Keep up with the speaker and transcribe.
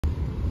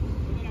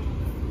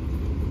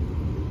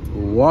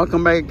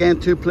Welcome back again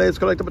to Playdays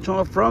Collectibles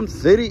channel from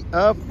City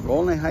of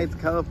Golden Heights,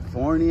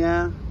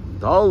 California,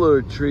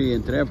 Dollar Tree.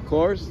 And today, of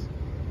course,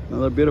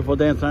 another beautiful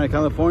day in Southern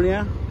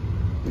California.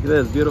 Look at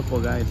this, beautiful,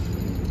 guys.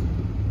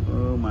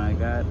 Oh my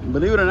God.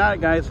 Believe it or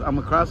not, guys, I'm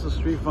across the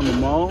street from the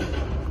mall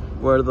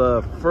where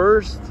the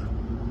first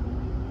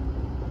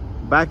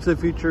Back to the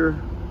Future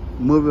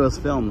movie was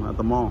filmed at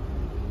the mall.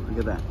 Look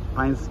at that.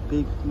 Pines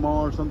Peak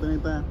Mall or something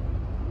like that.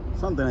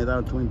 Something like that,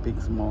 or Twin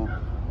Peaks Mall.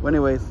 Well,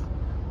 anyways,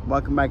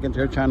 welcome back into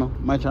your channel,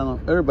 my channel,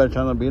 everybody's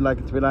channel. Be like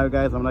it to be live,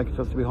 guys. I'm lucky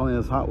just to be holding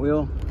this Hot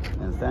Wheel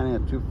and standing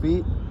at 2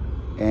 feet.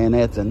 And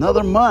it's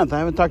another month. I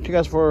haven't talked to you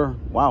guys for,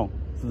 wow,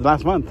 since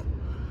last month.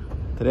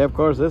 Today, of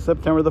course, is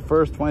September the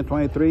 1st,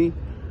 2023.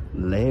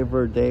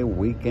 Labor Day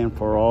weekend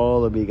for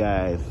all of you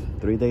guys.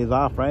 3 days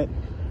off, right?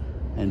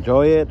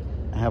 Enjoy it,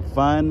 have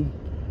fun,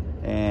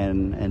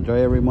 and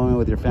enjoy every moment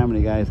with your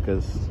family, guys,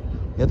 because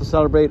you have to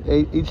celebrate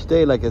each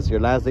day like it's your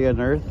last day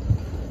on earth,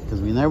 because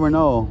we never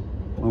know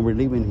when we're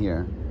leaving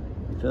here.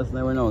 You just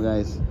never know,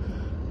 guys.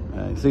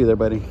 See you there,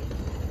 buddy.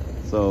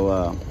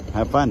 So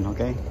have fun,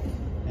 okay?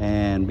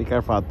 And be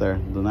careful out there.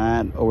 Do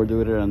not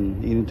overdo it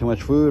on eating too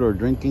much food or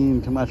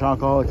drinking too much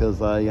alcohol, because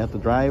you have to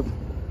drive.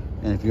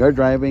 And if you are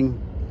driving,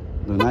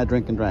 do not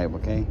drink and drive,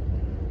 okay?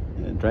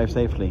 Drive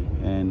safely.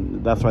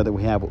 And that's why that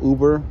we have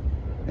Uber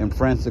and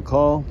friends to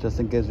call, just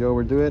in case you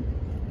overdo it.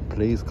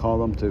 Please call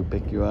them to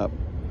pick you up,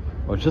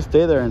 or just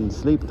stay there and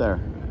sleep there.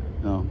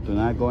 No, do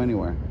not go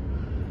anywhere.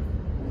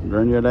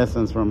 Learn your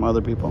lessons from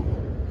other people,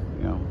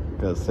 you know,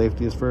 because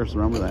safety is first.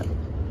 Remember that.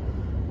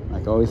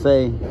 Like I always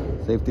say,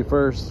 safety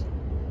first.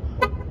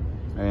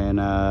 And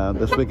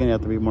this weekend you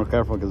have to be more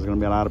careful, because there's going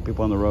to be a lot of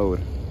people on the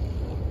road.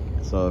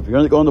 So if you're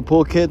going to go in the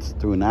pool, kids,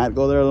 do not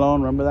go there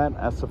alone. Remember that.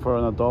 Ask for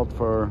an adult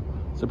for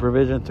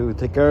supervision to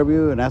take care of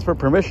you, and ask for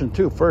permission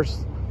too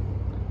first.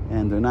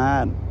 And do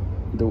not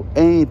do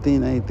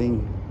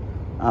anything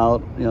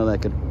out, you know,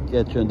 that could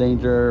get you in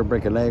danger,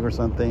 break a leg or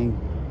something.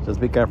 Just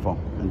be careful.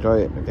 Enjoy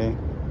it, okay?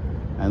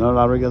 I know a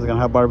lot of you guys are going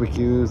to have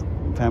barbecues,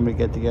 family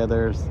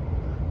get-togethers,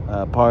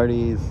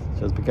 parties.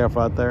 Just be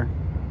careful out there.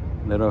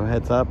 Little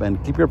heads up.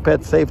 And keep your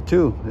pets safe,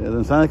 too.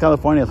 In Southern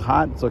California, it's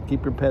hot, so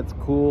keep your pets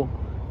cool.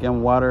 Get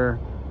them water.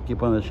 Keep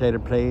them in a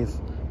shaded place.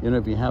 You know,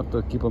 if you have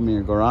to, keep them in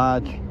your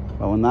garage.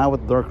 But not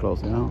with the door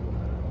closed, you know?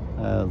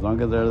 As long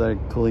as they're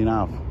cooling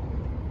off.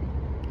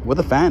 With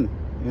a fan,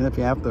 even if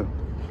you have to.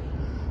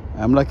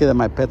 I'm lucky that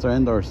my pets are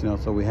indoors, you know,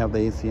 so we have the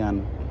AC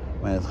on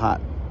when it's hot.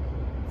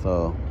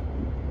 So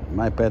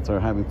my pets are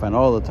having fun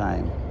all the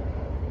time.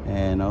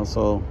 And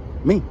also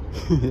me.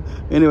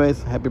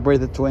 Anyways, happy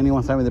birthday to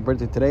anyone having their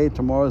birthday today,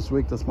 tomorrow, this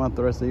week, this month,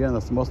 the rest of the year, and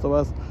that's most of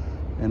us.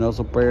 And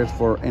also prayers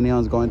for anyone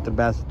who's going through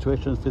bad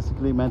situations,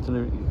 physically,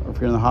 mentally, or if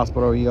you're in the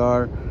hospital or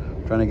ER,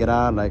 trying to get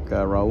out, like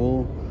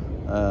Raul.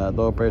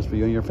 Those prayers for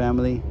you and your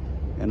family.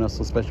 And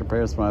also special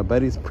prayers for my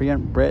buddies,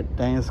 Priyan, Brett,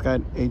 Diane,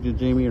 Scott, Adrian,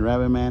 Jamie,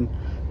 Rabbit Man,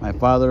 my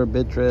father,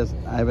 Beatrice,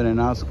 Ivan and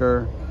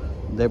Oscar,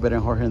 David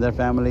and Jorge and their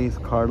families,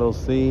 Carlos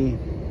C,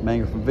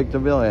 Manger from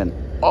Victorville, and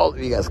all of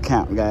you guys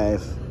count,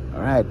 guys. All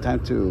right, time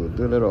to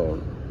do a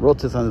little road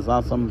test on this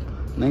awesome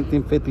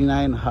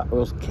 1959 Hot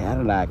Wheels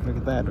Cadillac. Look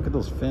at that. Look at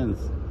those fins.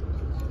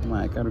 Oh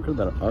my God, look at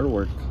that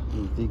artwork.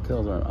 These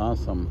decals are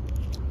awesome.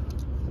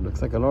 It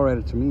looks like a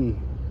lowrider to me.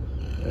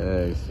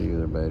 Hey, see you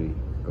there, buddy.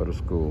 Go to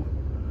school.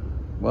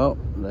 Well,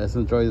 let's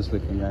enjoy this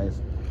weekend, guys.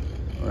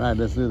 All right,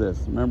 let's do this.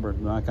 Remember,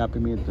 do not copy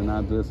me. Do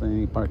not do this in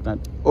any park lot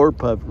or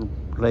pub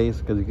place,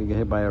 because you can get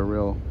hit by a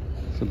real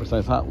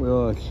supersized Hot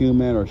Wheel, a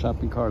human, or a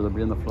shopping cart that'll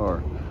be on the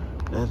floor.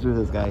 Let's do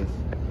this, guys.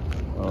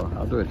 Oh,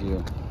 I'll do it to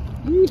you.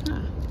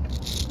 Yeehaw.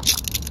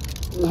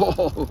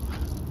 Whoa!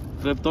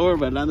 Flipped over,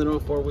 but landed on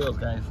 4 wheels,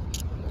 guys.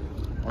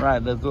 All right,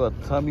 let's do a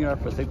tummy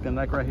yard for safety and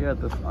neck right here at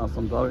this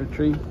awesome Dollar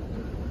Tree.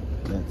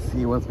 Let's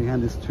see what's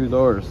behind these 2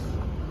 doors.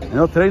 You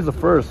know, today's the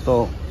 1st,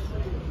 so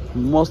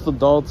most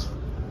adults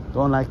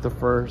don't like the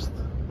 1st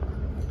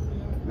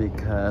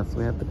because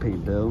we have to pay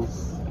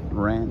bills,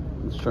 rent,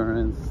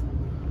 insurance,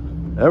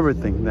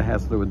 everything that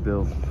has to do with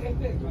bills.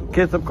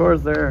 Kids, of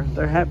course, they're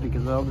happy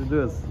because all they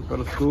do is go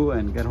to school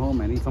and get home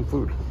and eat some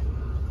food.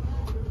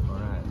 All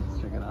right,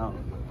 let's check it out.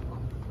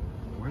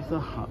 Where's the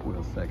Hot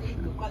Wheels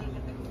section? I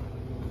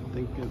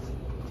think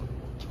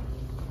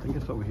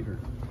it's over here.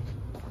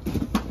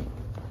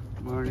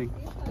 Morning.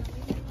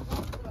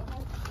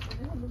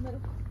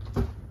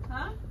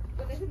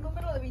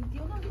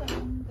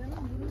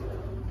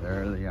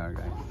 There they are,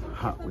 guys.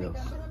 Hot Wheels.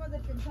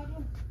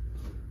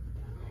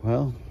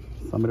 Well,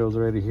 somebody was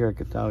already here. I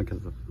could tell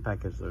because the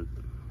packets are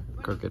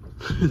crooked.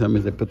 That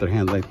means they put their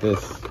hands like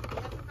this.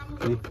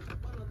 See?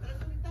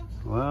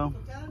 Well,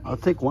 I'll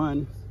take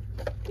one.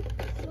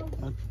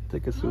 I'll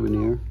take a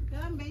souvenir.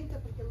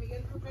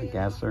 A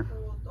gasser.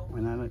 Why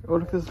not? Oh,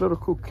 look at these little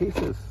cool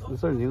cases.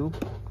 These are new.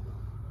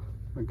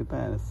 Look at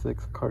that. A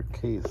 6-card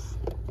case.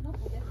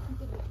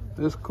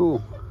 This is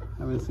cool. I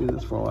haven't seen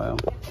this for a while.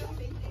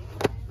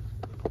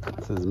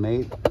 It says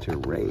made to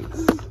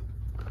race.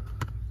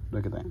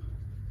 Look at that.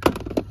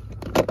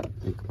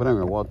 You can put it on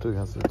your wall too. It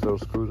has 6 little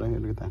screws right here.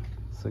 Look at that.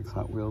 6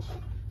 Hot Wheels.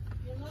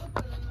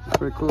 It's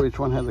pretty cool. Each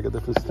one has like a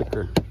different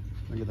sticker.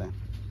 Look at that.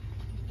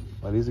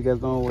 But at least you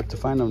guys know where to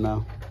find them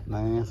now.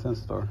 99-cent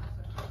store.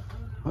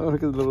 Oh, look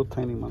at the little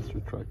tiny monster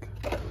truck.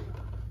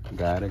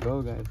 Gotta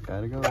go, guys.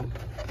 Gotta go.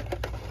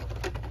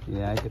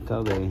 Yeah, I could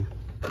tell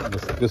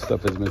this good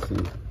stuff is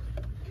missing.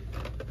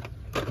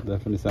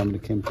 Definitely somebody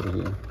came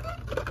through here.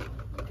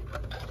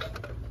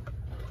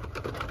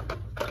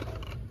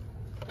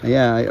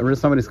 Yeah, I read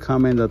somebody's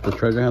comment that the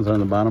treasure hunts are on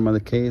the bottom of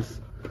the case.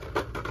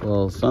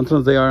 Well,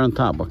 sometimes they are on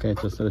top, okay?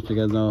 Just to let you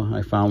guys know,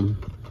 I found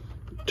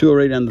 2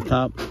 already on the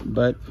top,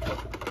 but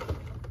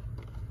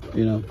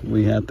you know,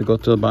 we have to go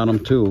to the bottom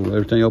too.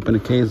 Every time you open the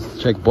case,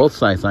 check both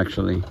sides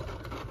actually.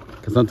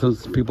 Because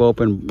sometimes people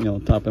open, you know,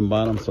 top and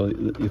bottom, so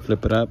you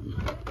flip it up,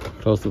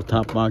 close the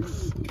top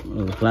box,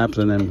 or the flaps,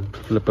 and then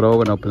flip it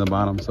over and open the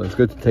bottom. So it's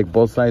good to take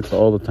both sides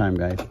all the time,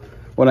 guys.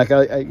 Well, like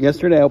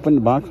yesterday I opened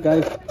the box,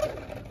 guys.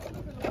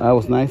 I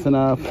was nice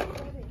enough,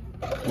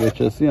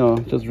 which is, you know,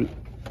 just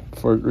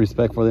for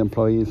respect for the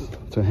employees,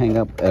 to hang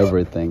up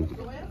everything.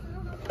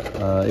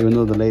 Even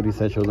though the lady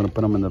said she was going to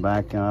put them in the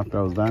back after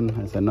I was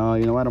done, I said, no,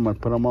 you know what, I'm going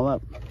to put them all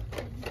up.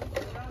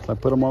 So I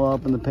put them all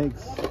up in the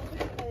pigs.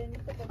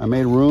 I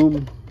made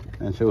room,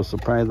 and she was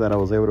surprised that I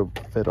was able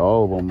to fit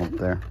all of them up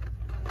there.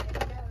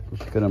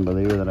 She couldn't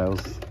believe it that I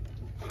was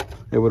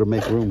able to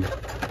make room.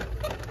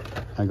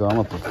 I go, I'm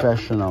a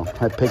professional.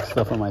 I pick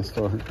stuff in my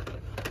store.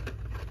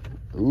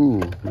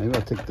 Ooh, maybe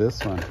I'll take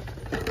this one.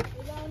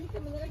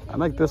 I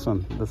like this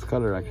one, this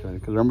color actually.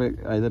 Because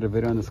remember I did a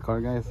video on this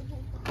car, guys?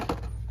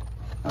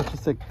 I'll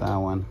just take that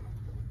one.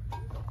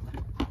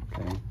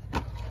 Okay.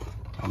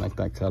 I like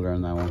that color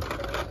on that one.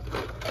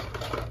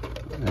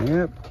 And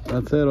yep,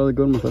 that's it. All the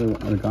good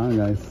ones are gone,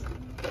 guys.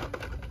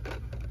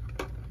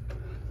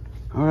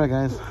 Alright,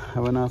 guys.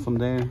 Have an awesome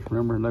day.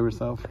 Remember, love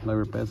yourself, love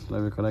your pets,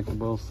 love your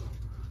collectibles,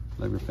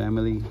 love your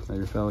family, love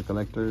your fellow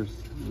collectors,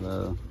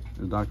 your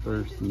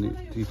doctors,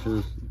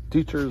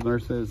 teachers,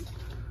 nurses,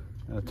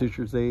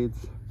 teachers'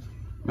 aides,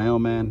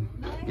 mailman,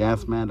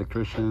 gas man,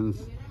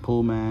 electricians,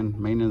 pool man,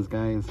 maintenance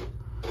guys,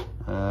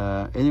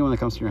 anyone that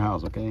comes to your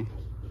house, okay?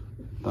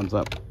 Thumbs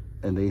up,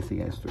 and the AC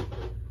guys too.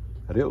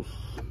 Adios.